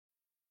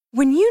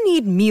When you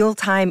need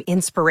mealtime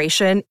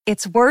inspiration,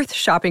 it's worth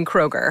shopping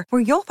Kroger,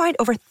 where you'll find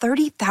over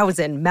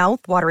 30,000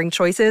 mouth-watering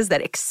choices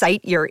that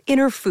excite your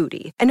inner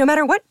foodie. And no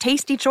matter what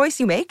tasty choice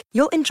you make,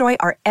 you'll enjoy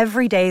our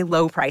everyday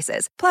low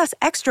prices, plus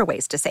extra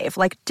ways to save,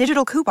 like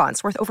digital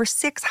coupons worth over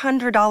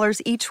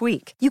 $600 each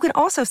week. You can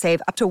also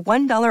save up to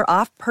 $1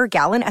 off per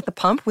gallon at the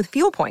pump with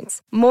fuel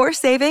points. More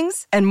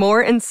savings and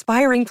more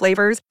inspiring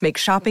flavors make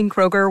shopping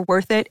Kroger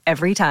worth it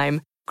every time.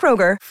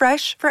 Kroger,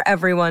 fresh for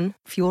everyone.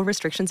 Fuel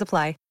restrictions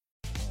apply.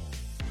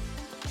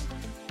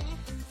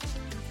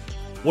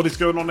 What is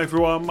going on,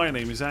 everyone? My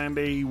name is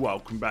Andy.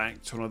 Welcome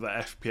back to another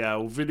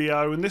FPL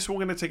video, and this we're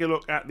going to take a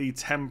look at the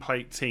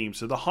template team,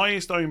 so the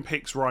highest owned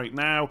picks right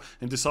now,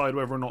 and decide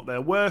whether or not they're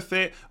worth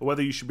it or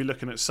whether you should be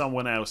looking at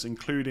someone else,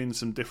 including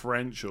some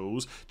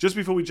differentials. Just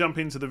before we jump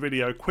into the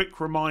video, quick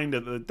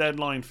reminder that the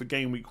deadline for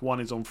Game Week 1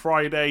 is on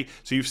Friday,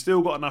 so you've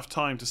still got enough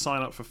time to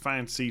sign up for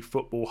Fantasy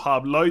Football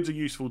Hub. Loads of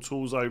useful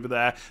tools over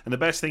there, and the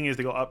best thing is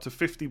they got up to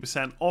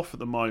 50% off at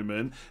the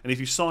moment, and if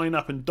you sign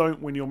up and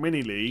don't win your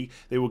mini league,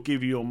 they will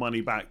give you your money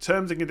back.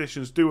 Terms and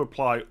conditions do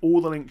apply.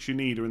 All the links you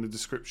need are in the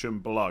description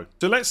below.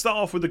 So let's start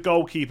off with the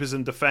goalkeepers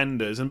and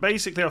defenders, and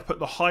basically I've put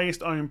the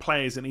highest owned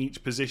players in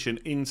each position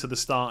into the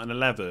starting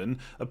 11,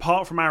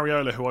 apart from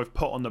Areola, who I've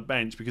put on the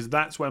bench because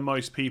that's where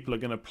most people are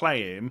going to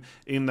play him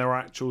in their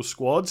actual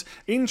squads.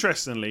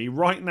 Interestingly,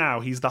 right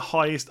now he's the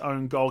highest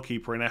owned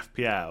goalkeeper in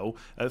FPL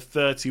at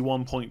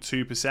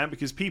 31.2%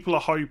 because people are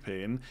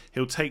hoping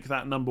he'll take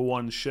that number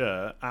one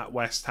shirt at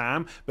West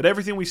Ham, but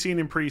everything we've seen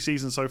in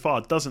pre-season so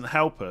far doesn't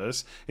help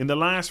us. In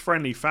the last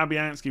friendly,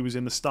 Fabianski was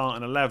in the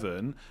starting 11,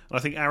 and I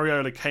think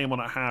Areola came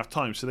on at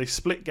half-time, so they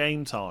split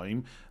game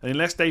time, and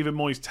unless David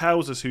Moyes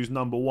tells us who's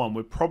number one,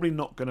 we're probably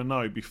not going to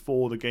know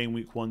before the Game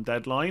Week 1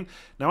 deadline.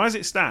 Now, as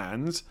it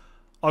stands,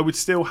 I would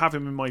still have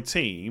him in my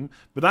team,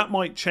 but that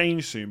might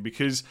change soon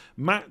because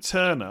Matt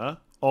Turner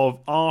of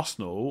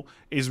Arsenal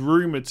is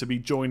rumoured to be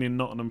joining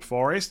Nottingham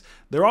Forest.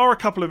 There are a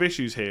couple of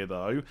issues here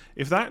though.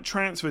 If that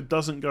transfer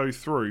doesn't go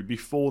through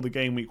before the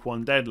Game Week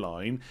 1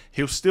 deadline,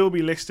 he'll still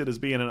be listed as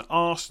being an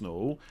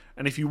Arsenal,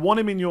 and if you want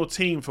him in your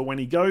team for when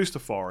he goes to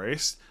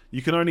Forest,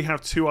 you can only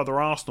have two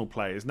other Arsenal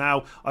players.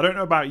 Now, I don't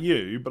know about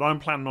you, but I'm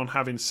planning on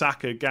having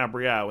Saka,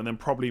 Gabriel, and then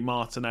probably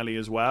Martinelli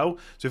as well.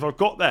 So if I've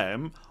got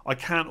them, I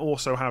can't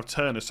also have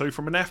Turner. So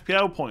from an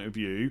FPL point of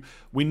view,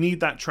 we need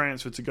that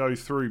transfer to go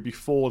through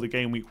before the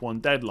Game Week 1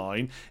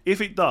 deadline.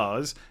 If it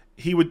does,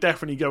 he would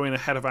definitely go in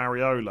ahead of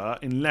Areola,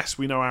 unless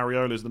we know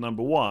Areola's the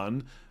number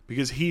one,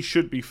 because he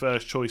should be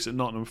first choice at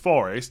Nottingham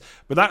Forest.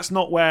 But that's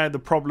not where the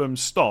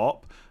problems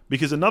stop,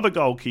 because another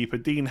goalkeeper,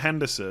 Dean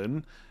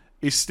Henderson,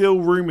 is still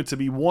rumoured to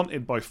be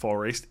wanted by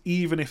Forest,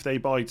 even if they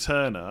buy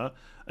Turner,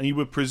 and you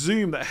would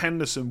presume that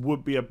Henderson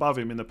would be above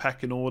him in the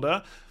pecking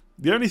order.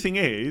 The only thing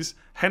is,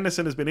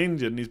 Henderson has been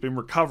injured and he's been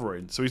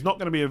recovering, so he's not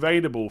going to be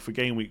available for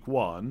Game Week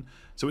 1.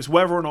 So it's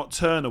whether or not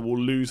Turner will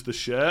lose the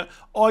shirt.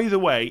 Either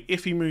way,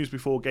 if he moves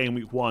before Game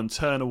Week 1,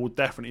 Turner will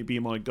definitely be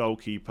my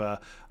goalkeeper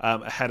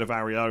ahead of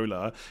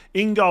Areola.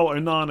 In goal,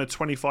 Onana,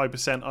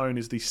 25% owned,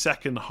 is the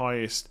second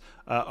highest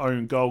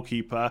owned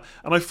goalkeeper.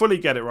 And I fully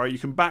get it, right? You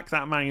can back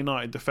that Man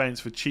United defence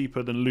for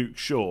cheaper than Luke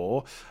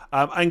Shaw.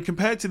 And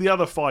compared to the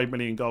other 5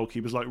 million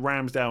goalkeepers like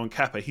Ramsdale and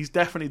Kepa, he's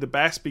definitely the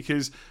best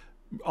because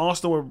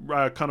Arsenal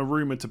were kind of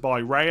rumoured to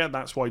buy Raya.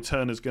 That's why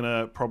Turner's going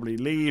to probably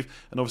leave.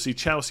 And obviously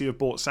Chelsea have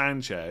bought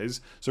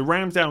Sanchez. So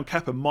Ramsdale and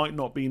Kepa might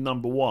not be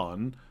number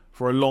one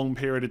for a long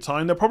period of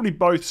time. They'll probably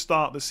both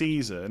start the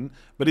season.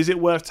 But is it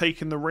worth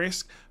taking the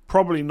risk?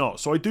 Probably not.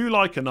 So I do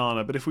like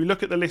Onana, but if we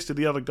look at the list of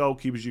the other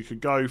goalkeepers you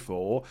could go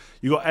for,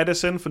 you got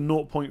Ederson for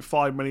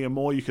 0.5 million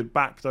more. You could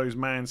back those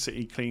Man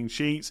City clean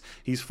sheets.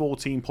 He's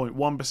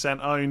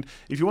 14.1% owned.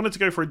 If you wanted to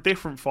go for a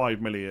different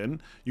 5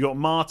 million, you got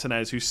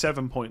Martinez, who's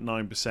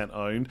 7.9%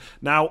 owned.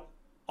 Now,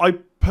 I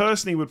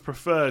personally would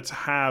prefer to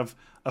have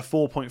a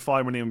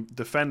 4.5 million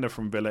defender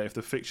from Villa if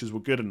the fixtures were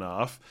good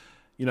enough.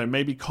 You know,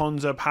 maybe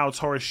Konza, Pau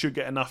Torres should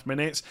get enough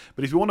minutes.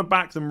 But if you want to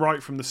back them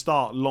right from the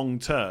start long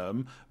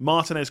term,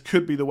 Martinez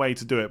could be the way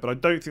to do it. But I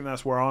don't think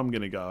that's where I'm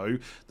going to go.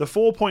 The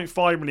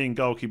 4.5 million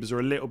goalkeepers are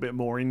a little bit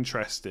more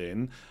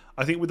interesting.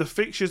 I think with the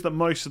fixtures that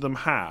most of them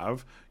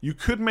have, you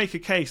could make a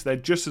case they're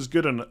just as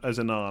good as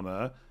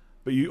Onana,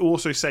 but you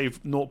also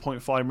save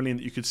 0.5 million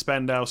that you could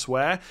spend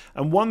elsewhere.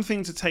 And one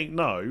thing to take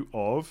note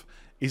of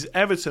is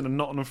Everton and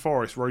Nottingham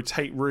Forest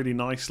rotate really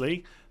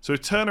nicely. So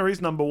if Turner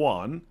is number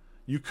one,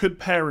 you could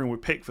pair him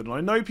with Pickford. And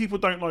I know people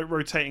don't like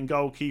rotating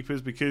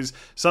goalkeepers because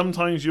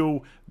sometimes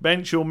you'll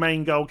bench your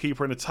main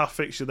goalkeeper in a tough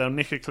fixture, they'll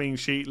nick a clean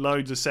sheet,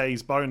 loads of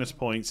saves, bonus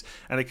points,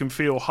 and it can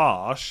feel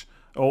harsh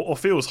or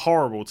feels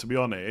horrible, to be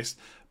honest.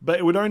 But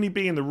it would only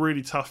be in the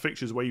really tough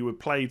fixtures where you would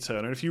play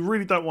Turner. And if you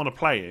really don't want to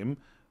play him,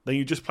 then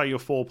you just play your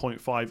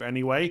 4.5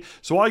 anyway.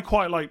 So I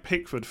quite like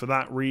Pickford for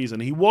that reason.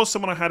 He was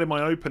someone I had in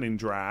my opening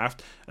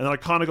draft, and then I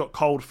kind of got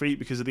cold feet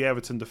because of the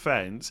Everton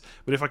defence.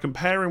 But if I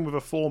compare him with a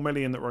 4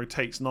 million that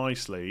rotates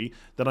nicely,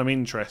 then I'm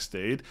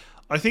interested.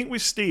 I think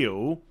with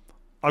Steele,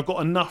 I've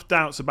got enough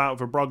doubts about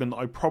Verbruggen that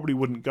I probably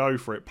wouldn't go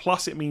for it.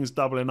 Plus, it means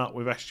doubling up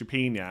with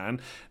Estepinian.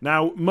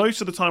 Now,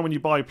 most of the time when you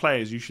buy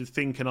players, you should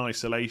think in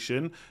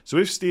isolation. So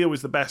if Steele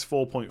is the best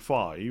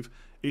 4.5,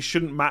 it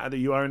shouldn't matter that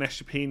you own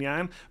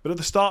Estepinian. But at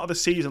the start of the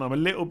season, I'm a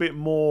little bit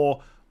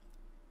more...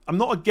 I'm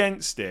not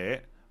against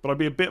it, but I'd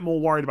be a bit more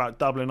worried about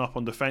doubling up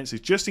on defences,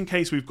 just in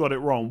case we've got it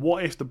wrong.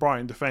 What if the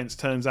Brighton defence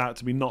turns out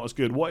to be not as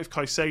good? What if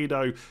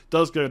Caicedo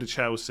does go to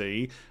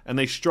Chelsea and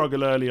they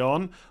struggle early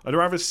on? I'd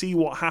rather see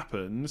what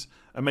happens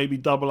and maybe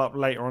double up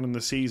later on in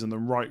the season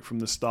than right from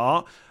the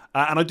start.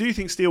 And I do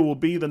think Steele will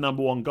be the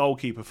number one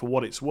goalkeeper for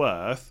what it's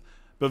worth,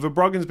 but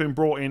Verbruggen's been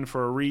brought in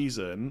for a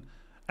reason.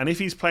 And if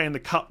he's playing the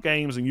cup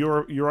games and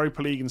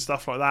Europa League and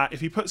stuff like that,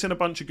 if he puts in a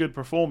bunch of good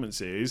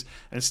performances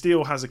and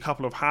Steele has a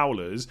couple of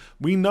howlers,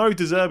 we know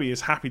De Zerbi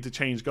is happy to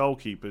change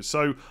goalkeepers.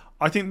 So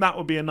I think that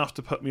would be enough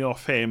to put me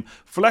off him.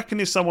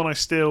 Flecken is someone I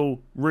still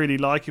really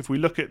like. If we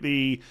look at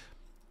the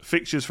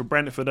fixtures for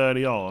Brentford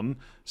early on,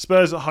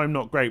 Spurs at home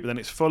not great, but then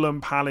it's Fulham,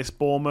 Palace,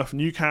 Bournemouth,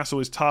 Newcastle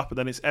is tough, but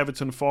then it's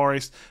Everton,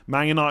 Forest,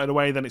 Man United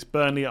away, then it's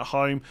Burnley at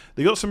home.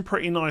 They got some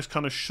pretty nice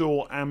kind of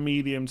short and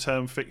medium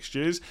term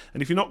fixtures,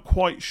 and if you're not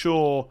quite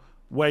sure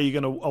where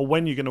you're going to or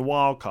when you're going to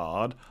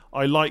wildcard,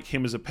 I like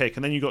him as a pick.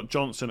 And then you got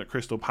Johnson at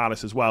Crystal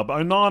Palace as well.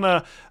 But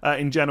Onana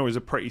in general is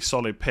a pretty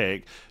solid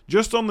pick.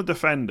 Just on the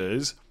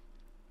defenders,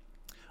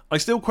 I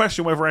still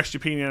question whether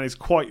Estepinian is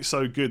quite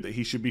so good that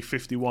he should be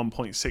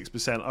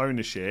 51.6%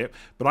 ownership,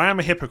 but I am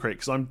a hypocrite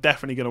because I'm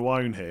definitely going to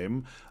own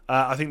him.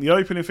 I think the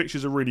opening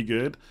fixtures are really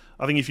good.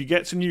 I think if you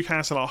get to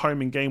Newcastle at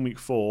home in game week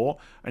 4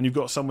 and you've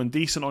got someone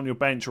decent on your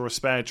bench or a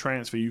spare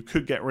transfer, you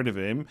could get rid of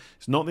him.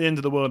 It's not the end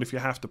of the world if you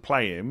have to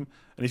play him.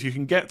 And if you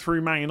can get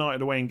through Man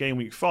United away in game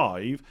week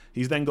 5,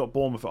 he's then got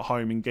Bournemouth at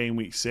home in game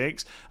week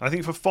 6. And I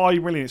think for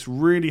 $5 million, it's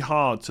really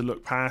hard to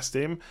look past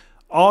him.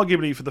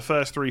 Arguably, for the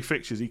first 3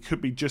 fixtures, he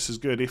could be just as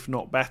good, if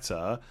not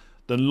better,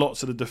 than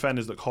lots of the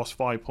defenders that cost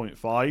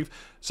 5.5.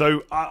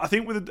 So I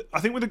think with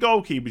the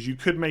goalkeepers, you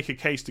could make a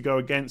case to go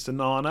against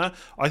Onana.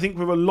 I think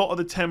with a lot of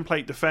the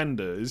template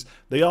defenders,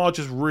 they are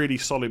just really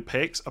solid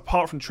picks,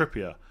 apart from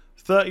Trippier.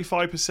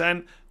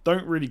 35%,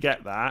 don't really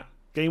get that.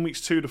 Game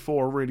weeks 2 to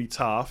 4 are really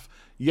tough.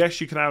 Yes,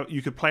 you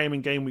could play him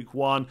in game week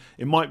 1.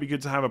 It might be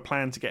good to have a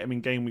plan to get him in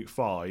game week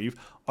 5.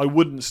 I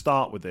wouldn't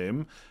start with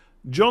him.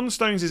 John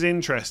Stones is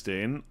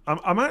interesting.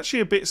 I'm actually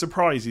a bit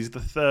surprised he's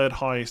the third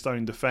highest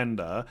owned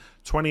defender,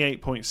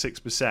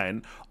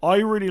 28.6%. I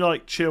really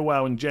like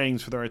Chilwell and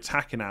James for their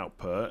attacking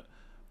output,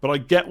 but I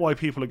get why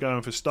people are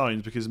going for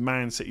Stones because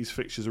Man City's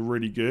fixtures are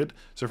really good.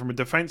 So from a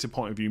defensive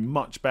point of view,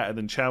 much better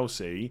than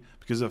Chelsea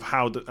because of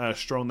how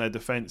strong their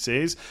defence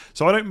is.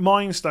 So I don't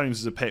mind Stones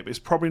as a pick, but it's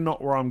probably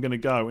not where I'm going to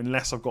go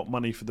unless I've got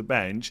money for the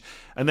bench.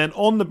 And then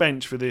on the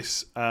bench for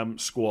this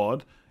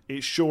squad,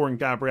 it's Shaw and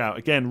Gabriel.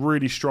 Again,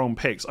 really strong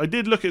picks. I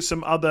did look at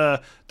some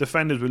other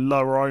defenders with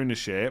lower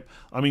ownership.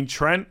 I mean,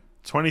 Trent,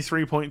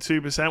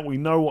 23.2%. We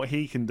know what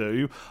he can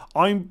do.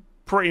 I'm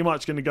pretty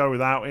much going to go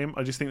without him.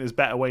 I just think there's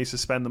better ways to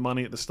spend the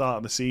money at the start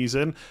of the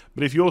season.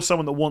 But if you're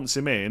someone that wants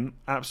him in,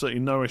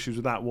 absolutely no issues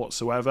with that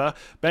whatsoever.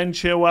 Ben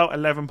Chilwell,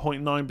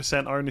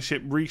 11.9%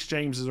 ownership. Reece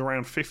James is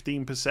around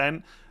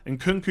 15%. And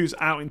Kunku's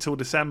out until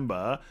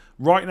December.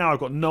 Right now, I've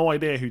got no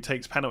idea who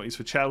takes penalties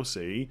for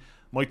Chelsea.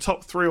 My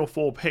top 3 or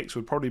 4 picks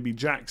would probably be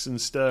Jackson,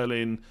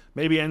 Sterling,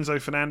 maybe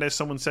Enzo Fernandez.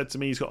 Someone said to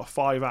me he's got a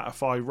 5 out of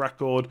 5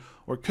 record,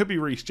 or it could be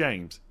Reece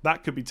James.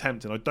 That could be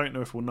tempting. I don't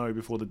know if we'll know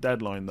before the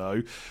deadline,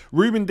 though.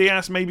 Ruben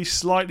Dias may be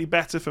slightly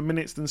better for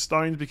minutes than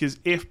Stones, because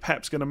if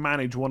Pep's going to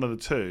manage one of the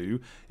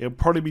two, it'll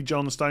probably be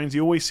John Stones.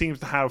 He always seems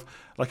to have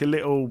like a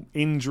little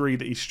injury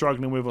that he's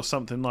struggling with or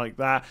something like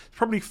that. It's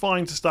probably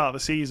fine to start the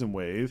season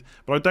with,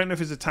 but I don't know if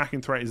his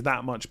attacking threat is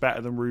that much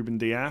better than Ruben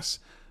Dias.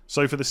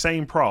 So for the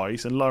same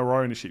price and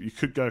lower ownership, you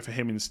could go for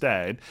him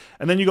instead.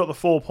 And then you got the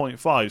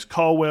 4.5s.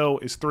 Colwill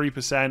is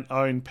 3%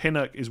 owned.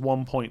 Pinnock is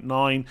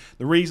 1.9.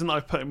 The reason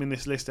I've put him in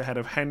this list ahead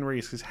of Henry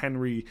is because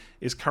Henry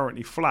is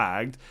currently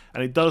flagged.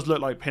 And it does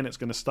look like Pinnock's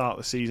going to start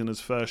the season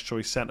as first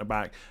choice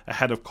centre-back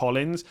ahead of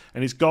Collins.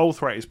 And his goal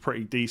threat is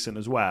pretty decent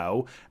as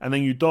well. And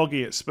then you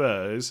Doggy at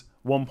Spurs,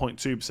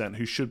 1.2%,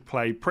 who should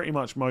play pretty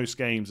much most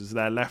games as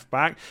their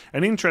left-back.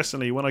 And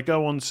interestingly, when I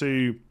go on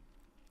to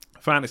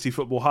Fantasy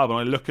Football Hub and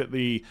I look at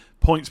the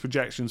points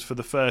projections for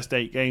the first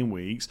 8 game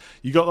weeks,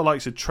 you got the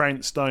likes of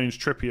Trent, Stones,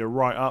 Trippier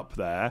right up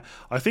there.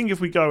 I think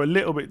if we go a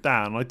little bit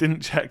down, I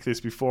didn't check this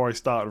before I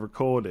started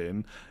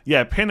recording,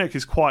 yeah, Pinnock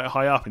is quite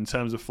high up in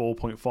terms of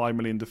 4.5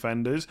 million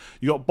defenders.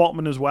 You got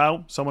Botman as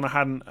well, someone I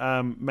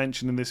hadn't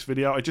mentioned in this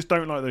video. I just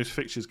don't like those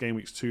fixtures game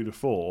weeks 2 to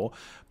 4,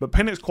 but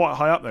Pinnock's quite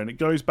high up there, and it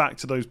goes back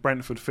to those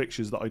Brentford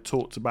fixtures that I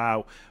talked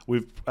about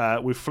with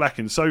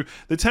Flecken. So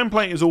the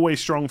template is always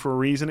strong for a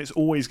reason. It's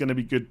always going to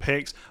be good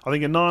picks. I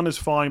think Onana's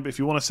fine, but if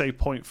you want to say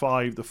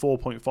 0.5, the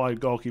 4.5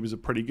 goalkeepers are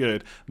pretty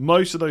good.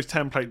 Most of those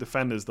template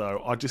defenders, though,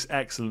 are just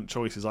excellent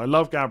choices. I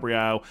love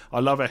Gabriel,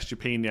 I love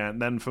Estepinian,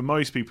 and then for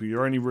most people,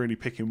 you're only really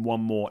picking one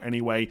more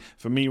anyway.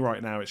 For me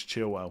right now, it's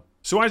Chilwell.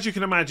 So as you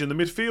can imagine, the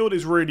midfield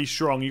is really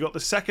strong. You've got the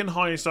second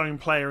highest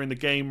owned player in the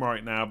game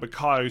right now,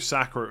 Bukayo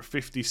Saka at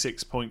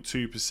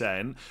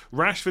 56.2%.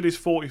 Rashford is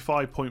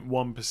 45.1%.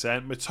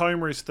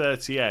 Matoma is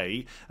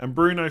 38%. And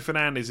Bruno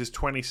Fernandes is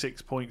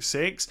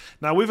 26.6%.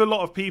 Now, with a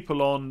lot of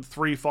people on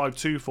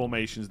 3-5-2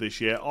 formations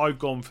this year, I've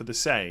gone for the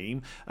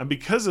same. And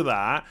because of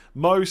that,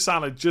 Mo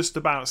Salah just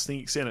about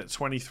sneaks in at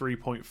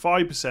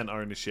 23.5%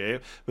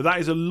 ownership. But that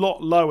is a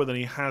lot lower than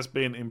he has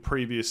been in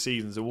previous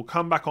seasons. And we'll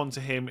come back onto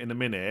him in a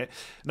minute.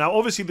 Now,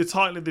 obviously, the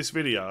title of this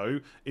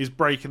video is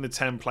breaking the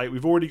template.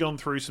 We've already gone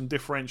through some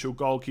differential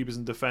goalkeepers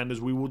and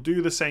defenders. We will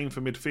do the same for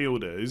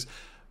midfielders.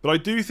 But I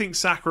do think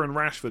Saka and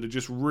Rashford are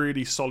just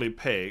really solid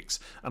picks,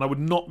 and I would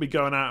not be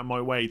going out of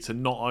my way to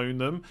not own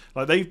them.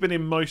 Like, they've been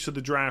in most of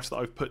the drafts that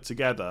I've put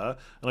together,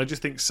 and I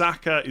just think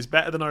Saka is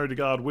better than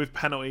Odegaard with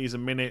penalties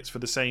and minutes for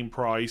the same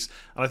price,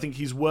 and I think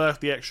he's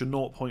worth the extra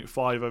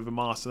 0.5 over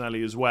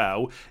Martinelli as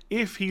well.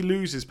 If he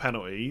loses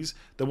penalties,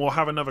 then we'll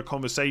have another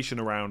conversation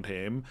around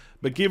him,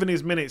 but given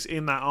his minutes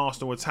in that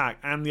Arsenal attack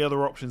and the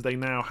other options they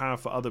now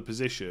have for other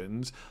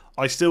positions,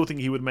 I still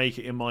think he would make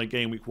it in my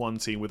Game Week 1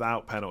 team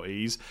without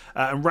penalties.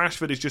 And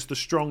Rashford is just the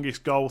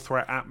strongest goal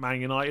threat at Man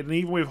United. And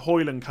even with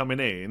Højlund coming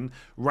in,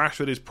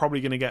 Rashford is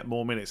probably going to get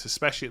more minutes,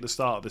 especially at the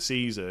start of the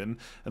season.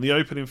 And the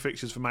opening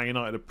fixtures for Man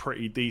United are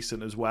pretty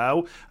decent as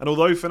well. And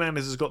although Fernandes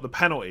has got the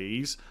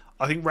penalties,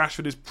 I think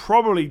Rashford is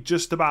probably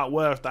just about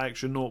worth that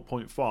extra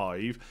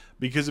 0.5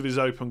 because of his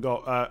open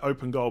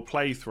goal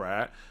play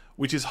threat,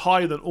 which is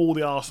higher than all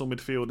the Arsenal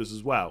midfielders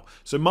as well.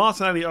 So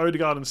Martinelli,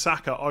 Odegaard and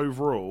Saka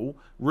overall,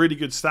 really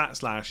good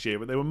stats last year,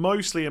 but they were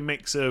mostly a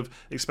mix of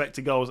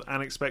expected goals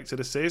and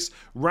expected assists.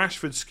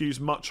 Rashford skews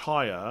much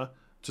higher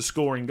to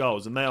scoring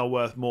goals, and they are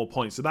worth more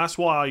points. So that's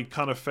why I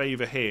kind of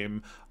favour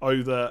him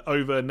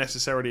over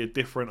necessarily a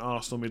different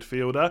Arsenal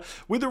midfielder.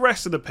 With the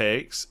rest of the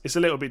picks, it's a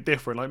little bit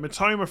different. Like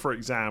Matoma, for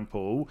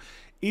example,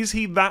 is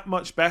he that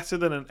much better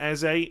than an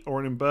Eze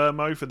or an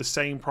Mbeumo for the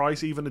same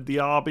price, even a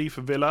Diaby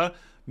for Villa?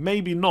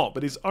 Maybe not,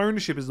 but his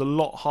ownership is a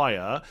lot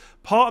higher.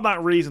 Part of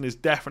that reason is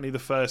definitely the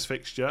first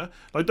fixture.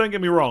 Like, don't get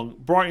me wrong,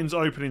 Brighton's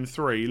opening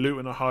 3,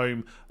 Luton at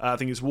home, I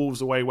think it's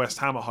Wolves away, West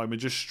Ham at home, are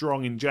just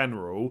strong in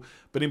general.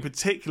 But in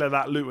particular,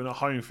 that Luton at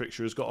home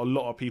fixture has got a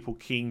lot of people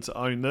keen to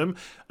own them.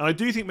 And I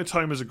do think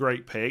Matoma's a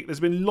great pick.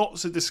 There's been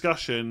lots of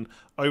discussion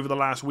over the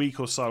last week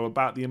or so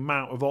about the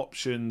amount of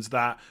options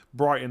that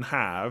Brighton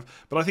have.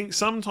 But I think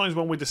sometimes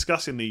when we're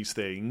discussing these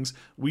things,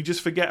 we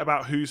just forget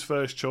about who's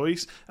first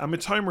choice. And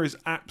Matoma is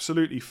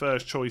absolutely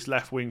first choice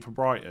left wing for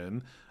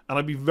Brighton. And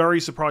I'd be very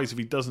surprised if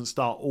he doesn't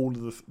start all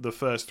of the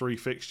first 3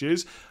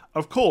 fixtures.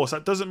 Of course,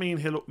 that doesn't mean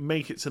he'll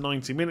make it to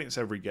 90 minutes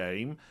every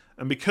game.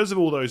 And because of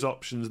all those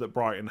options that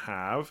Brighton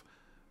have,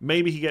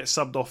 maybe he gets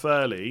subbed off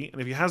early. And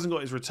if he hasn't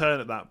got his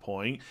return at that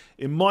point,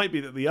 it might be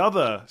that the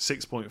other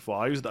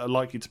 6.5s that are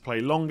likely to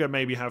play longer,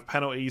 maybe have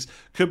penalties,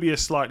 could be a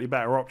slightly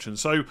better option.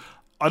 So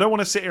I don't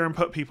want to sit here and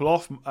put people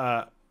off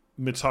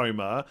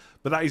Matoma,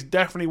 but that is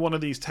definitely one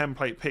of these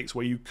template picks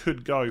where you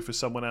could go for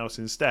someone else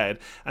instead.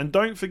 And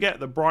don't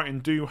forget that Brighton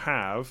do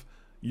have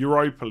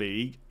Europa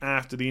League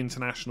after the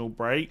international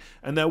break,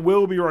 and there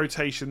will be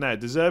rotation there.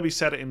 De Zerbi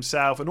said it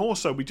himself, and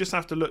also we just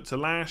have to look to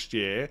last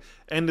year,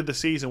 end of the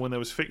season, when there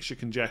was fixture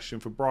congestion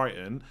for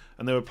Brighton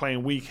and they were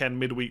playing weekend,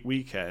 midweek,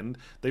 weekend.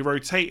 They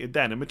rotated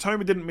then, and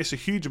Matoma didn't miss a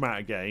huge amount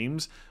of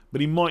games,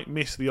 but he might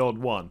miss the odd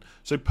one.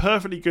 So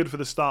perfectly good for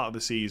the start of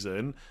the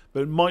season,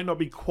 but it might not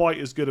be quite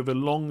as good of a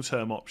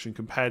long-term option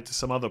compared to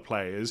some other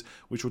players,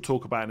 which we'll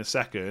talk about in a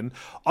second.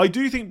 I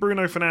do think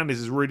Bruno Fernandes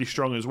is really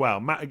strong as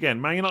well. Again,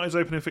 Man United's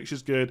opening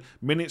fixture's good,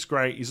 minutes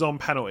great, he's on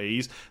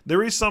penalties.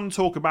 There is some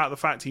talk about the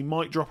fact he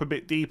might drop a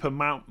bit deeper,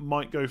 Mount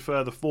might go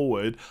further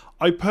forward.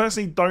 I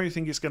personally don't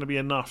think it's going to be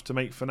enough to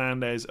make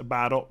Fernandes a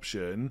bad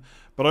option,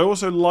 but I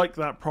also like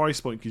that price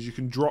point because you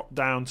can drop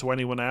down to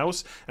anyone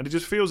else, and it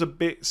just feels a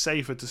bit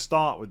safer to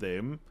start with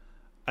him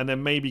and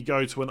then maybe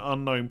go to an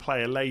unknown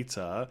player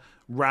later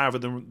rather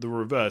than the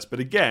reverse. But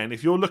again,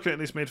 if you're looking at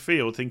this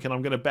midfield thinking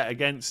I'm going to bet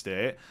against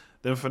it,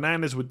 then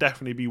Fernandes would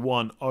definitely be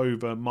one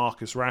over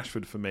Marcus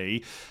Rashford for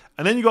me.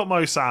 And then you got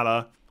Mo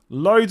Salah.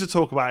 Loads of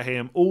talk about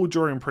him all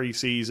during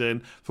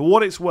pre-season. For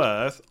what it's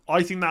worth,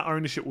 I think that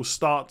ownership will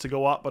start to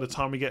go up by the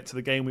time we get to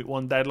the Game Week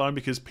 1 deadline,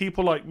 because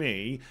people like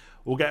me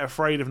will get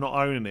afraid of not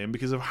owning him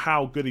because of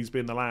how good he's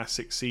been the last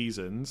 6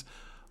 seasons.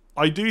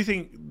 I do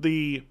think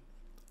the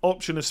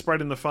option of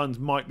spreading the funds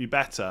might be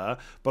better,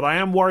 but I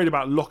am worried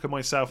about locking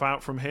myself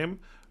out from him.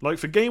 Like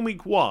for Game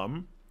Week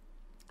 1,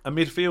 a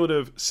midfield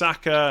of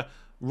Saka,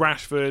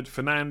 Rashford,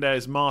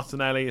 Fernandes,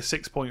 Martinelli, a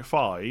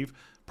 6.5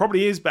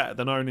 probably is better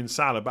than owning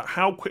Salah, but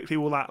how quickly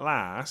will that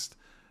last?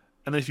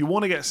 And then if you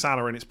want to get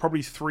Salah in, it's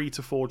probably 3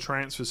 to 4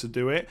 transfers to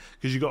do it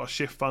because you've got to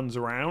shift funds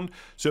around.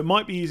 So it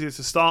might be easier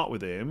to start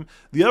with him.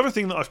 The other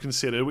thing that I've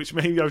considered, which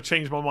maybe I've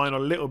changed my mind a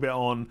little bit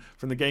on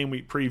from the Game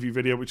Week preview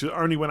video, which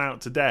only went out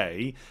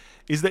today,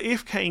 is that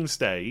if Kane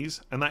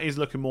stays, and that is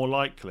looking more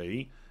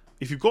likely,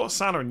 if you've got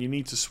Salah and you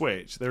need to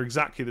switch, they're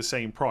exactly the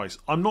same price.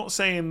 I'm not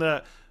saying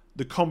that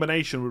the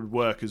combination would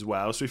work as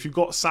well. So if you've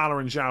got Salah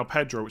and João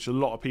Pedro, which a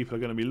lot of people are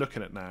going to be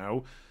looking at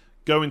now,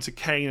 going to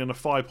Kane and a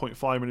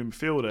 5.5 million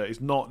midfielder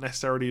is not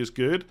necessarily as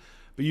good,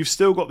 but you've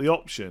still got the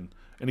option.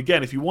 And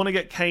again, if you want to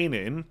get Kane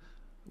in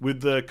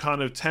with the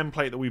kind of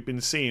template that we've been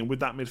seeing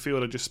with that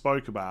midfield I just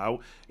spoke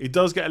about, it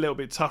does get a little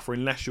bit tougher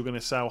unless you're going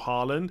to sell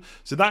Haaland.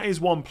 So that is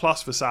one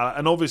plus for Salah.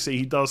 And obviously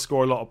he does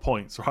score a lot of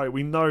points, right?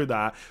 We know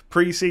that.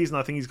 Pre-season,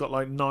 I think he's got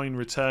like 9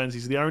 returns.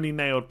 He's the only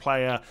nailed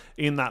player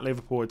in that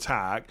Liverpool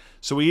attack.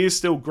 So he is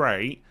still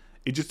great.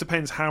 It just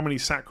depends how many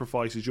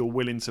sacrifices you're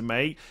willing to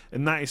make.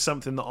 And that is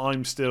something that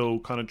I'm still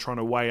kind of trying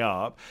to weigh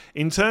up.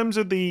 In terms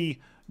of the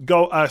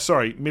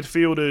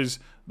midfielders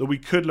that we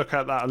could look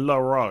at that are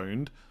lower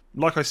owned,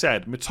 like I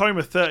said,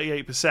 Mitoma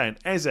 38%,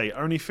 Eze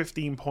only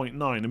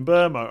 15.9, and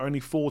Burmo only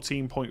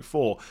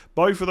 14.4.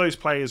 Both of those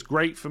players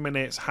great for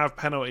minutes, have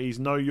penalties,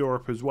 no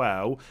Europe as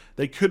well.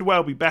 They could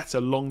well be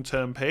better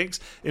long-term picks.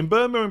 In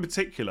Burmo in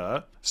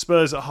particular,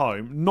 Spurs at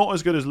home, not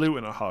as good as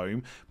Luton at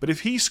home, but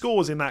if he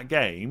scores in that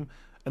game,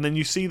 and then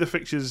you see the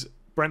fixtures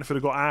Brentford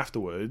have got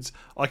afterwards,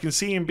 I can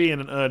see him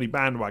being an early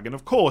bandwagon.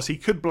 Of course, he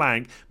could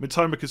blank,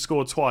 Mitoma could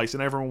score twice,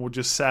 and everyone will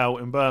just sell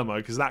Mbermo,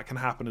 because that can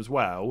happen as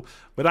well.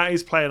 But that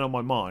is playing on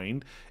my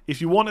mind. If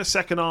you want a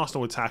second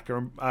Arsenal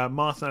attacker,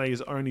 Martinelli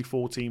is only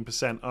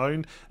 14%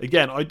 owned.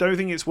 Again, I don't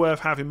think it's worth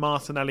having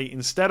Martinelli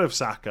instead of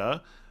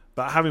Saka,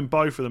 but having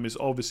both of them is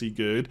obviously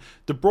good.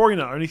 De Bruyne,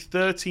 only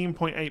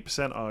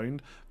 13.8%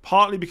 owned,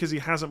 partly because he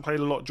hasn't played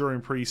a lot during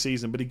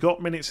pre-season, but he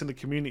got minutes in the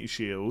Community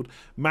Shield.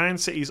 Man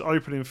City's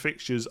opening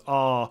fixtures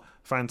are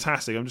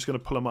fantastic. I'm just going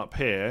to pull them up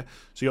here.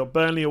 So you got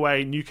Burnley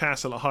away,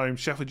 Newcastle at home,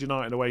 Sheffield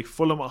United away,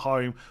 Fulham at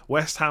home,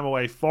 West Ham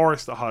away,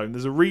 Forest at home.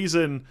 There's a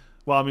reason...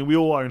 Well, I mean, we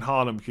all own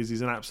Haaland because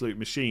he's an absolute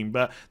machine,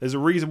 but there's a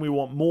reason we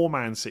want more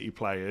Man City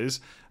players,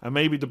 and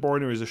maybe De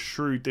Bruyne is a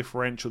shrewd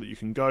differential that you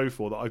can go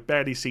for that I've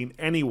barely seen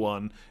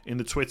anyone in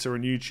the Twitter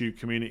and YouTube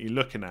community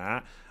looking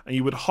at, and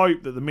you would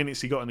hope that the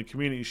minutes he got in the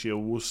Community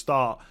Shield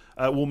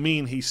will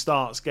mean he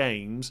starts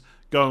games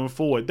going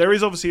forward. There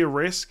is obviously a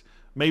risk.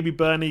 Maybe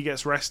Burnley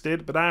gets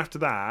rested, but after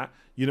that,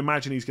 you'd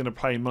imagine he's going to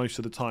play most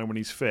of the time when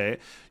he's fit.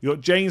 You've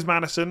got James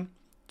Maddison,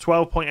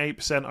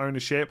 12.8%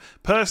 ownership.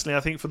 Personally,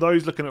 I think for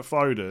those looking at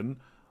Foden,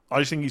 I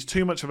just think he's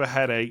too much of a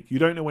headache. You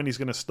don't know when he's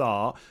going to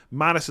start.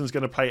 Maddison's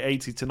going to play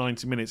 80 to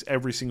 90 minutes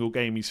every single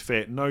game he's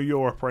fit. No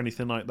Europe or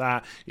anything like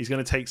that. He's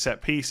going to take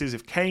set pieces.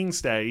 If Kane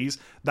stays,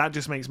 that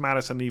just makes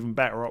Maddison an even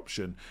better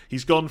option.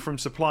 He's gone from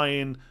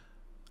supplying,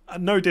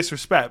 no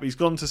disrespect, but he's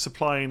gone to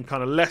supplying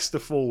kind of Leicester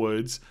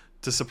forwards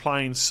to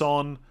supplying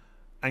Son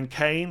and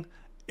Kane.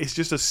 It's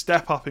just a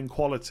step up in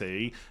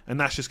quality, and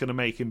that's just going to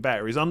make him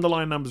better. His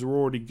underlying numbers are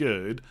already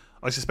good.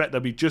 I suspect they'll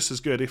be just as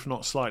good, if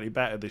not slightly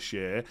better this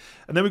year.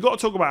 And then we've got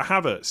to talk about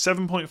Havertz,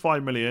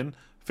 7.5 million,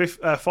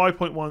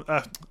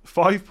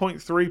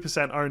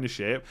 5.3%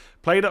 ownership,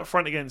 played up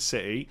front against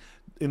City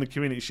in the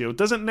Community Shield.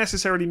 Doesn't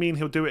necessarily mean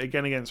he'll do it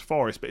again against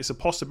Forest, but it's a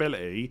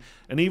possibility.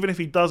 And even if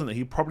he doesn't,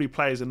 he'll probably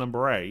play as a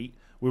number 8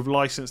 with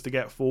license to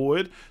get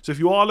forward. So if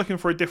you are looking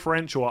for a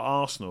differential at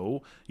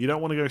Arsenal, you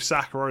don't want to go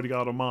Saka,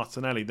 Odegaard or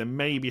Martinelli, then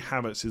maybe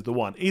Havertz is the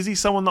one. Is he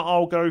someone that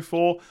I'll go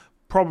for?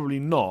 Probably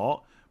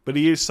not, but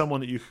he is someone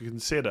that you could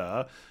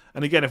consider.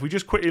 And again, if we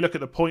just quickly look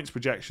at the points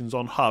projections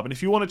on Hub, and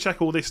if you want to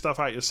check all this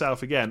stuff out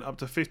yourself, again, up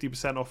to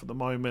 50% off at the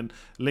moment,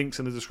 links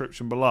in the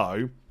description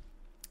below.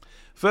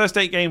 First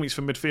 8 game weeks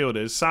for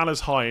midfielders, Salah's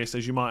highest,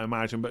 as you might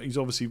imagine, but he's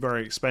obviously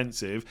very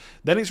expensive.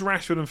 Then it's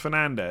Rashford and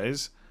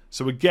Fernandes.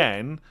 So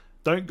again,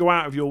 don't go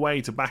out of your way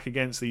to back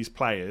against these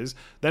players.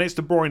 Then it's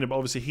De Bruyne, but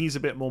obviously he's a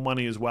bit more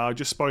money as well. I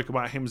just spoke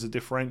about him as a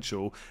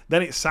differential.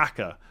 Then it's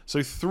Saka.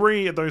 So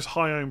 3 of those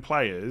high-owned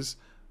players,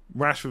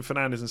 Rashford,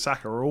 Fernandes and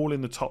Saka, are all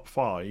in the top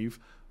 5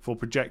 for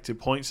projected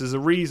points. There's a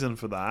reason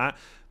for that.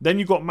 Then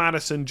you've got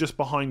Maddison just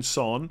behind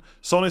Son.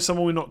 Son is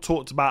someone we've not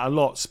talked about a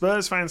lot.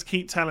 Spurs fans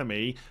keep telling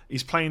me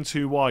he's playing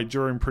too wide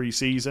during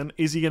pre-season.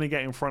 Is he going to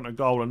get in front of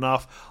goal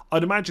enough?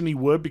 I'd imagine he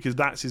would, because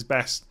that's his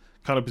best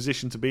kind of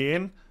position to be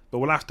in. But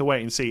we'll have to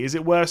wait and see. Is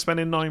it worth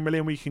spending 9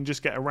 million where you can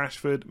just get a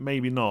Rashford?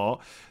 Maybe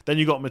not. Then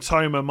you've got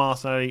Mitoma,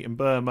 Martinelli, and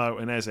Burmo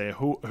and Eze,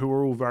 who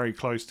are all very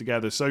close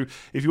together. So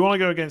if you want to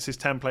go against this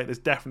template, there's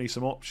definitely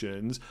some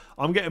options.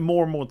 I'm getting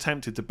more and more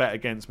tempted to bet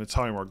against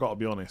Mitoma, I've got to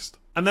be honest.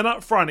 And then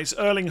up front, it's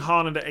Erling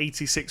Haaland at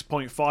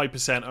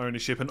 86.5%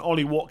 ownership and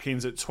Ollie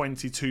Watkins at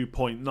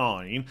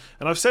 22.9%.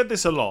 And I've said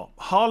this a lot.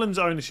 Haaland's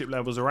ownership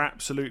levels are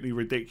absolutely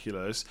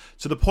ridiculous,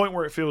 to the point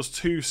where it feels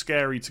too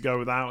scary to go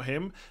without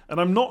him. And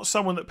I'm not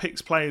someone that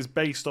picks players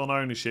based on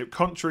ownership,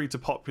 contrary to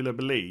popular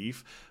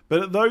belief.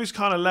 But at those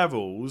kind of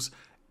levels,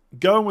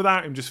 going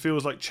without him just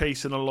feels like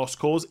chasing a lost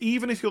cause.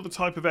 Even if you're the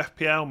type of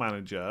FPL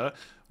manager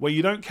where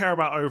you don't care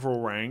about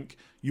overall rank,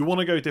 you want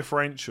to go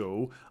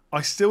differential,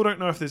 I still don't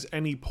know if there's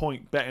any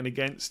point betting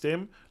against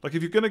him. Like,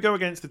 if you're going to go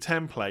against the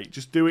template,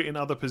 just do it in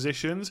other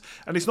positions.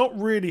 And it's not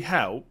really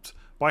helped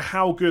by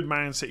how good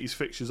Man City's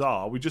fixtures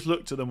are. We just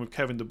looked at them with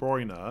Kevin De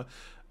Bruyne.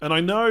 And I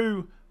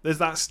know there's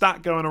that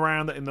stat going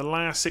around that in the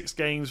last 6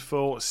 games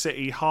for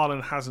City,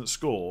 Haaland hasn't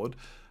scored.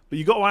 But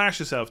you've got to ask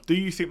yourself, do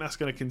you think that's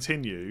going to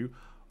continue?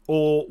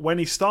 Or when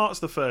he starts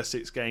the first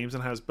 6 games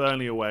and has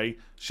Burnley away,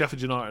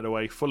 Sheffield United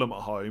away, Fulham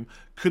at home,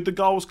 could the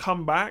goals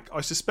come back?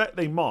 I suspect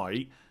they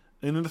might.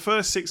 And in the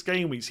first 6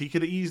 game weeks, he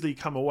could easily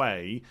come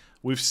away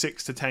with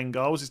 6 to 10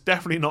 goals. It's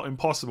definitely not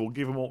impossible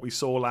given what we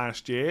saw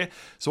last year.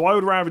 So I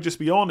would rather just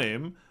be on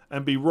him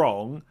and be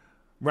wrong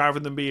rather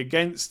than be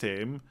against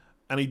him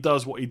and he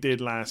does what he did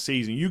last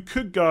season. You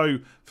could go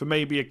for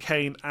maybe a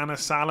Kane and a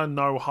Salah,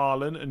 no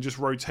Haaland, and just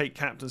rotate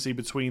captaincy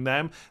between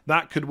them.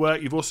 That could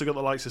work. You've also got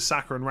the likes of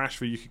Saka and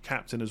Rashford you could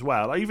captain as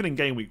well. Even in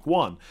game week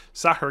 1,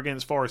 Saka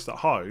against Forest at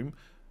home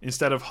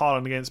instead of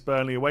Haaland against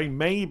Burnley away.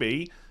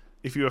 Maybe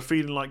if you were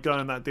feeling like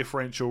going that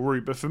differential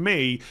route. But for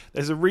me,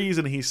 there's a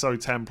reason he's so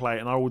template,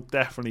 and I will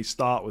definitely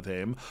start with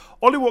him.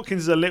 Ollie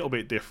Watkins is a little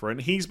bit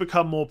different. He's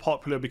become more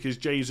popular because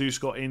Jesus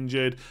got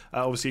injured.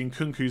 Obviously,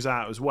 Nkunku's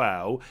out as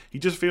well. He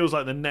just feels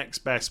like the next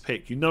best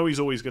pick. You know he's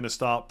always going to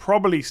start.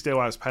 Probably still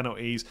has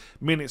penalties.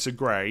 Minutes are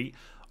great.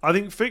 I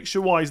think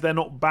fixture-wise, they're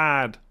not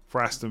bad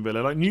for Aston Villa.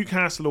 Like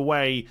Newcastle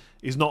away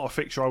is not a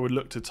fixture I would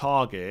look to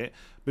target.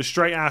 But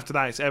straight after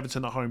that, it's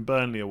Everton at home,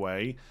 Burnley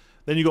away.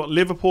 Then you've got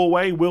Liverpool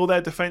away. Will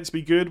their defence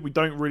be good? We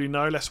don't really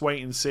know. Let's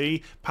wait and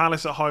see.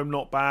 Palace at home,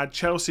 not bad.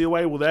 Chelsea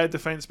away, will their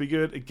defence be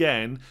good?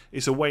 Again,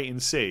 it's a wait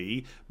and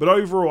see. But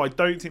overall, I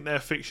don't think they're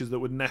fixtures that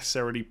would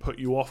necessarily put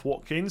you off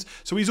Watkins.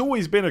 So he's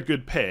always been a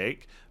good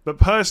pick. But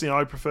personally,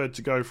 I preferred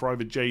to go for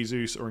either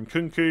Jesus or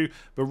Nkunku.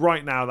 But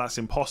right now, that's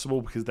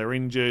impossible because they're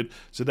injured.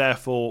 So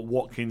therefore,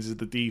 Watkins is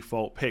the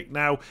default pick.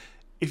 Now,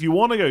 if you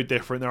want to go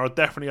different, there are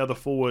definitely other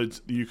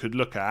forwards that you could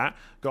look at.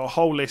 Got a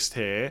whole list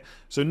here.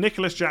 So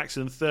Nicholas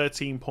Jackson,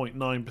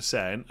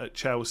 13.9% at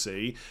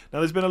Chelsea. Now,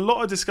 there's been a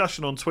lot of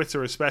discussion on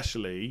Twitter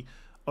especially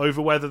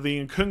over whether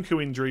the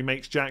Nkunku injury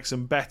makes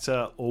Jackson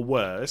better or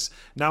worse.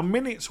 Now,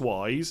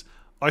 minutes-wise,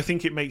 I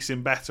think it makes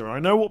him better.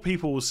 I know what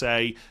people will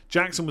say.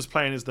 Jackson was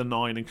playing as the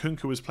 9 and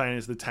Nkunku was playing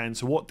as the 10,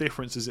 so what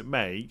difference does it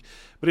make?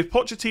 But if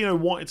Pochettino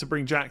wanted to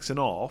bring Jackson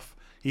off,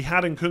 he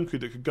had Nkunku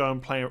that could go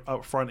and play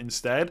up front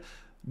instead.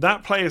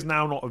 That player is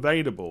now not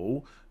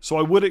available, so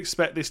I would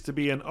expect this to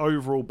be an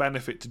overall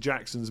benefit to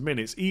Jackson's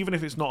minutes, even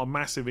if it's not a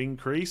massive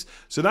increase.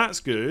 So that's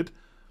good.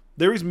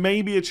 There is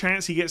maybe a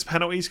chance he gets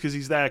penalties because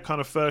he's their kind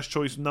of first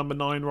choice number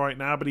 9 right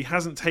now, but he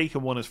hasn't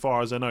taken one as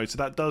far as I know, so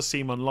that does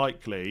seem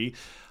unlikely.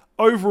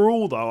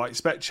 Overall, though, I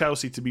expect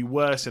Chelsea to be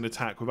worse in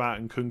attack without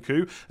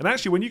Nkunku. And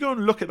actually, when you go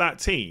and look at that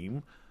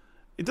team,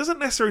 it doesn't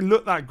necessarily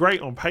look that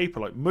great on paper.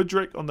 Like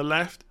Mudryk on the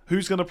left,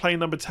 who's going to play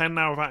number 10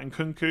 now without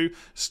Nkunku?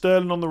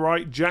 Sterling on the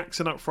right,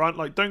 Jackson up front.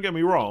 Like, don't get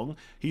me wrong,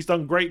 he's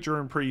done great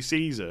during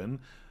pre-season,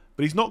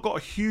 but he's not got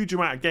a huge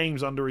amount of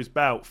games under his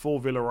belt for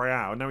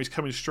Villarreal. Now he's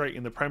coming straight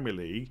in the Premier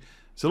League.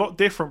 It's a lot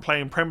different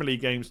playing Premier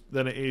League games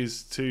than it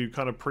is to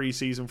kind of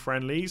pre-season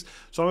friendlies.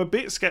 So I'm a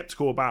bit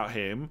sceptical about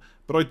him,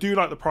 but I do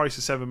like the price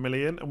of 7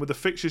 million. And with the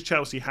fixtures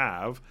Chelsea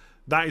have,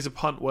 that is a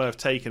punt worth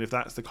taking if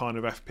that's the kind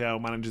of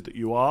FPL manager that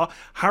you are.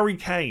 Harry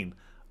Kane,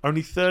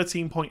 only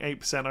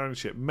 13.8%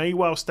 ownership, may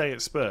well stay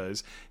at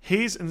Spurs.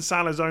 His and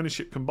Salah's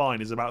ownership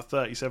combined is about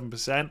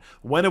 37%.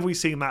 When have we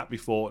seen that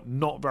before?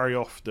 Not very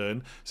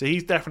often. So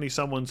he's definitely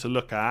someone to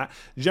look at.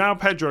 João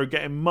Pedro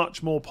getting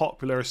much more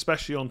popular,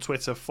 especially on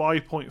Twitter,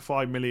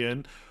 5.5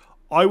 million.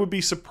 I would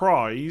be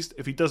surprised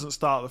if he doesn't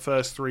start the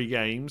first 3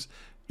 games.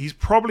 He's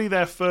probably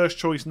their first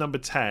choice number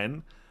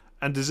 10.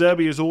 And De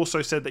Zerbi has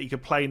also said that he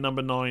could play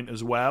number 9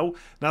 as well.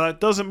 Now,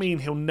 that doesn't mean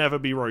he'll never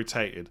be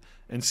rotated.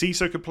 And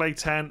Enciso could play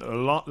 10,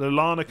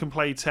 Lallana can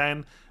play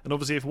 10. And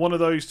obviously, if one of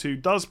those two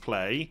does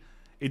play,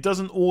 it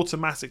doesn't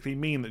automatically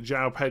mean that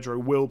João Pedro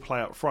will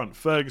play up front.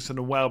 Ferguson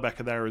and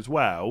Welbeck are there as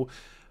well.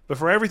 But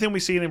for everything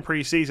we've seen in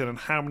pre-season and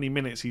how many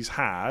minutes he's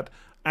had,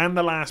 and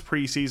the last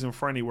pre-season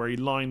friendly where he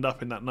lined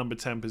up in that number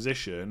 10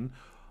 position,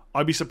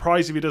 I'd be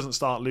surprised if he doesn't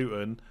start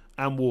Luton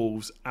and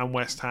Wolves and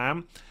West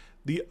Ham.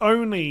 The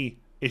only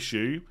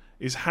issue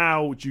is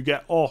how do you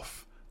get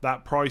off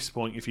that price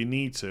point if you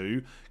need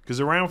to, because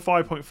around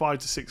 5.5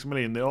 to 6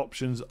 million the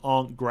options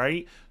aren't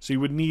great, so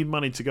you would need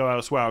money to go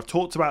elsewhere. I've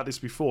talked about this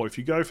before. If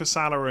you go for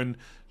Salah and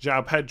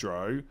João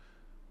Pedro,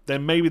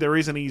 then maybe there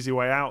is an easy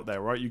way out there,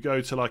 right? You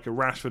go to like a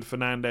Rashford,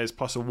 Fernandes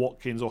plus a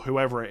Watkins or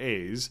whoever it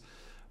is,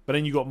 but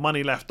then you've got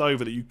money left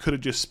over that you could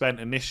have just spent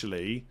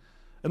initially.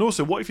 And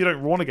also, what if you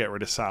don't want to get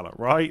rid of Salah,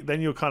 right?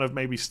 Then you're kind of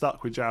maybe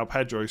stuck with João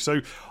Pedro.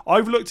 So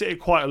I've looked at it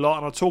quite a lot,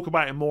 and I'll talk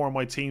about it more on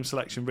my team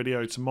selection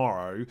video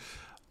tomorrow.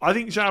 I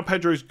think João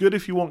Pedro is good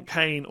if you want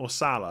Kane or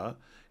Salah.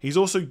 He's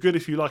also good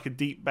if you like a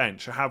deep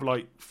bench, or have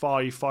like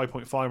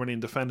 5.5 million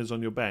defenders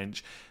on your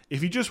bench.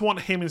 If you just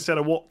want him instead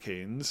of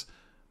Watkins,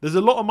 there's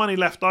a lot of money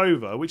left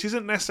over, which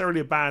isn't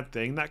necessarily a bad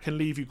thing. That can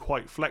leave you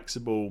quite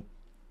flexible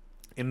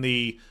in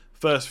the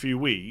first few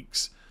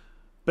weeks.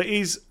 But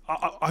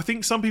I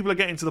think some people are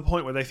getting to the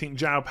point where they think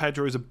João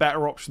Pedro is a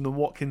better option than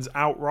Watkins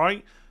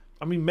outright.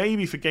 I mean,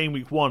 maybe for game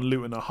week 1,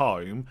 Luton at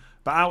home,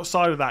 but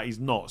outside of that, he's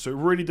not. So it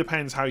really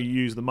depends how you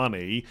use the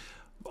money.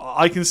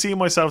 I can see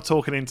myself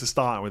talking into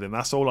starting with him.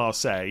 That's all I'll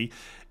say.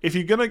 If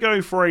you're going to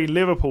go for a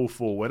Liverpool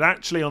forward,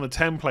 actually on the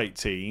template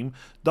team,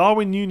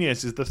 Darwin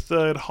Núñez is the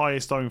third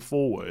highest owned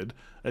forward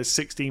at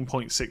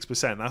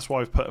 16.6%. That's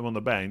why I've put him on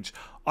the bench.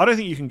 I don't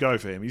think you can go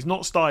for him. He's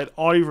not started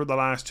either of the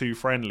last two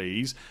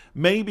friendlies.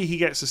 Maybe he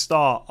gets a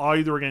start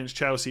either against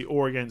Chelsea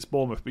or against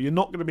Bournemouth, but you're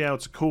not going to be able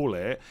to call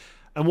it.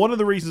 And one of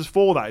the reasons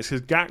for that is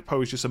because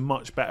Gakpo is just a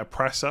much better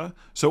presser.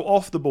 So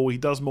off the ball, he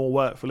does more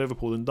work for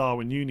Liverpool than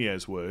Darwin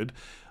Núñez would.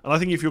 And I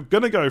think if you're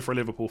going to go for a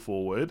Liverpool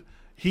forward,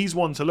 he's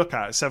one to look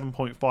at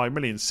 7.5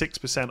 million,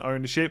 6%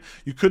 ownership.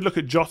 You could look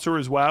at Jota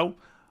as well.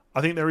 I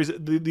think there is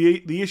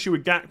the issue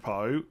with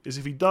Gakpo is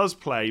if he does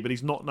play, but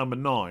he's not number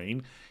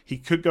 9, he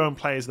could go and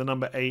play as the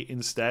number 8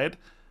 instead.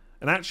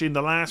 And actually in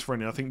the last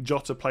friendly, I think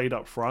Jota played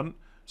up front.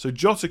 So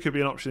Jota could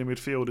be an option in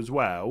midfield as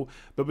well.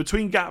 But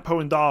between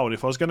Gakpo and Darwin,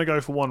 if I was going to go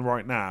for one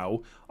right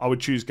now, I would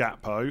choose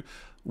Gakpo.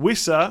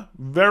 Wissa,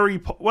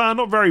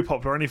 not very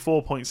popular, only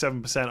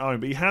 4.7%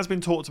 owned, but he has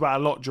been talked about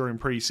a lot during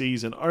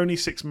pre-season. Only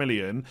 6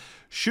 million.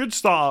 Should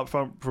start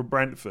up for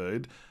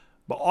Brentford.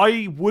 But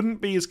I wouldn't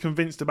be as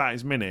convinced about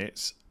his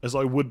minutes as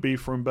I would be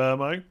for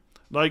Mbeumo.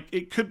 Like,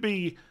 it could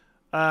be...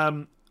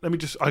 I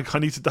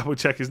need to double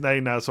check his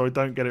name now so I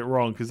don't get it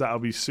wrong, because that'll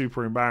be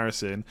super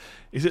embarrassing.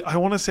 I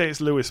want to say it's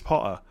Lewis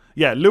Potter.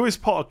 Yeah, Lewis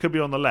Potter could be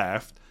on the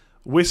left,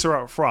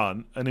 Wissa up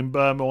front, and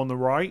Mbeumo on the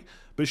right.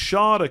 But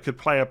Sharda could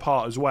play a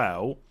part as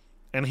well,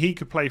 and he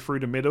could play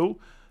through the middle.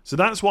 So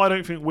that's why I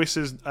don't think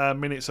Wissa's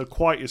minutes are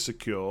quite as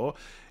secure.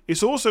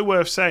 It's also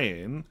worth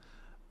saying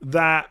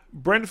that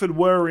Brentford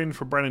were in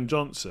for Brennan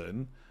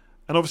Johnson,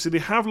 and obviously they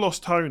have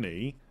lost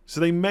Tony, so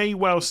they may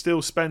well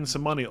still spend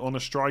some money on a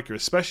striker,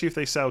 especially if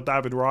they sell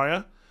David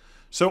Raya.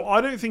 So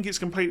I don't think it's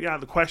completely out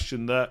of the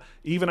question that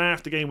even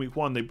after game week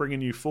 1 they bring a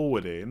new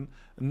forward in,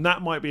 and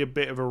that might be a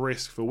bit of a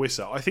risk for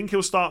Wissa. I think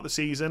he'll start the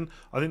season.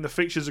 I think the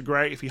fixtures are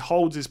great. If he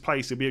holds his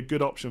place, he'll be a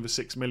good option for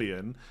 6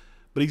 million.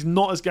 But he's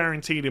not as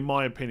guaranteed, in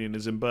my opinion,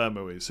 as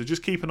Mbeumo is. So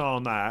just keep an eye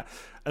on that.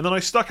 And then I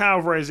stuck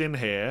Alvarez in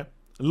here.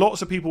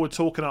 Lots of people were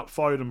talking up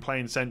Foden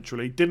playing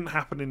centrally. Didn't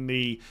happen in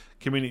the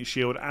Community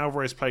Shield.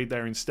 Alvarez played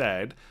there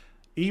instead.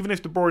 Even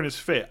if De Bruyne is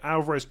fit,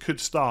 Alvarez could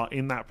start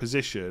in that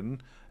position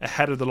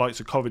ahead of the likes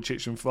of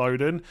Kovacic and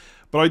Foden.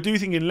 But I do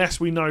think unless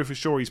we know for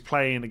sure he's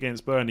playing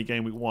against Burnley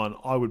game week 1,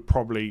 I would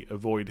probably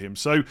avoid him.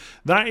 So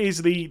that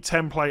is the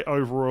template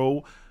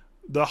overall.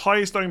 The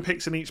highest owned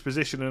picks in each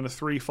position in a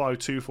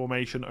 3-5-2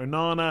 formation: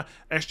 Onana,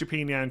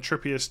 Estupiñán,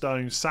 Trippier,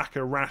 Stones, Saka,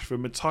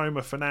 Rashford, Mitoma,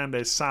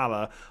 Fernandes,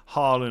 Salah,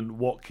 Haaland,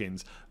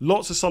 Watkins.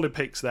 Lots of solid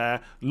picks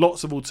there,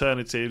 lots of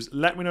alternatives.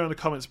 Let me know in the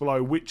comments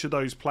below which of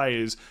those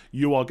players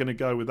you are going to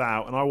go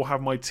without, and I will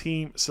have my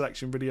team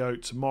selection video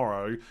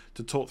tomorrow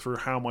to talk through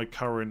how my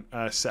current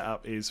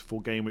setup is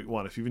for game week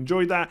 1. If you've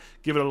enjoyed that,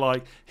 give it a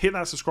like, hit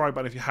that subscribe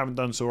button if you haven't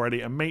done so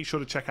already, and make sure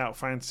to check out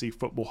Fantasy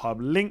Football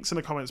Hub. Links in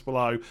the comments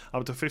below,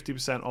 up to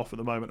 50% off at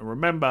the moment. And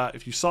remember,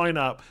 if you sign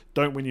up,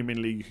 don't win your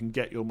mini league, you can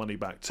get your money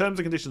back. Terms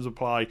and conditions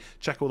apply.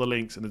 Check all the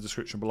links in the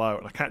description below,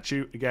 and I'll catch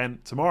you again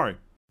tomorrow.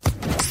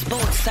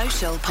 Sports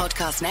Social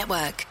Podcast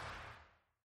Network.